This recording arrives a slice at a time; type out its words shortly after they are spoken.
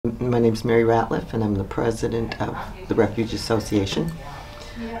My name's Mary Ratliff, and I'm the president of the Refuge Association.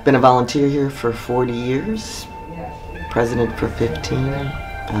 Been a volunteer here for 40 years, president for 15.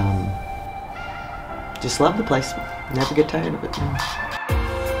 Just love the place. Never get tired of it.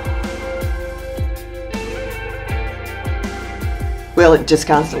 Well, it just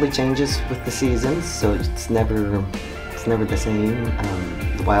constantly changes with the seasons, so it's never the same.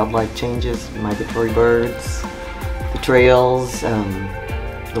 The wildlife changes, migratory birds, the trails,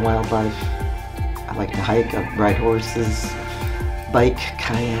 the wildlife. I like to hike, I ride horses, bike,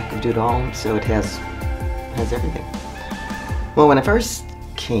 kayak, I do it all, so it has everything. Well, when I first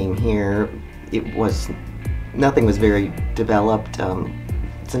came here, nothing was very developed.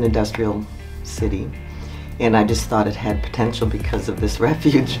 It's an industrial city, and I just thought it had potential because of this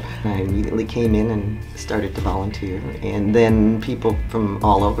refuge. I immediately came in and started to volunteer, and then people from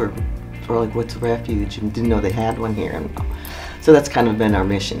all over were like, "What's a refuge?" and didn't know they had one here. And so that's kind of been our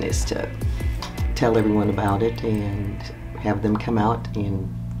mission, is to tell everyone about it and have them come out and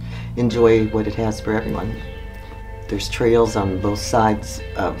enjoy what it has for everyone. There's trails on both sides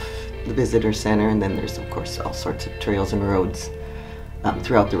of the visitor center, and then there's of course all sorts of trails and roads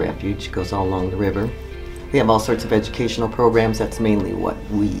throughout the refuge. It goes all along the river. We have all sorts of educational programs. That's mainly what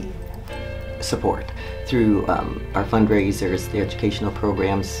we support through our fundraisers, the educational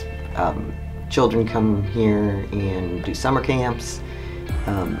programs. Children come here and do summer camps,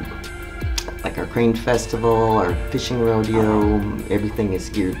 like our crane festival, our fishing rodeo. Everything is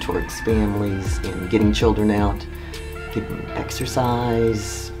geared towards families and getting children out, giving them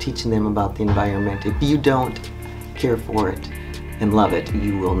exercise, teaching them about the environment. If you don't care for it and love it,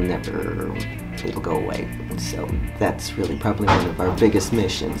 you will never, it'll go away. And so that's really probably one of our biggest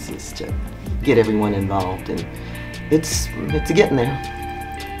missions, is to get everyone involved, and it's getting there.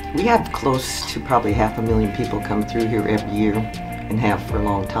 We have close to probably 500,000 people come through here every year, and have for a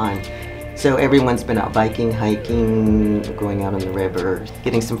long time. So everyone's been out biking, hiking, going out on the river,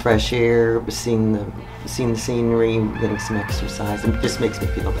 getting some fresh air, seeing the scenery, getting some exercise. It just makes me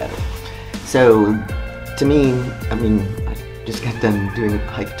feel better. So to me, I mean, I just got done doing a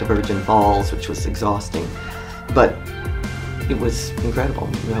hike to Virgin Falls, which was exhausting, but it was incredible.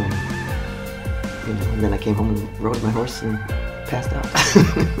 And then I came home and rode my horse and passed out.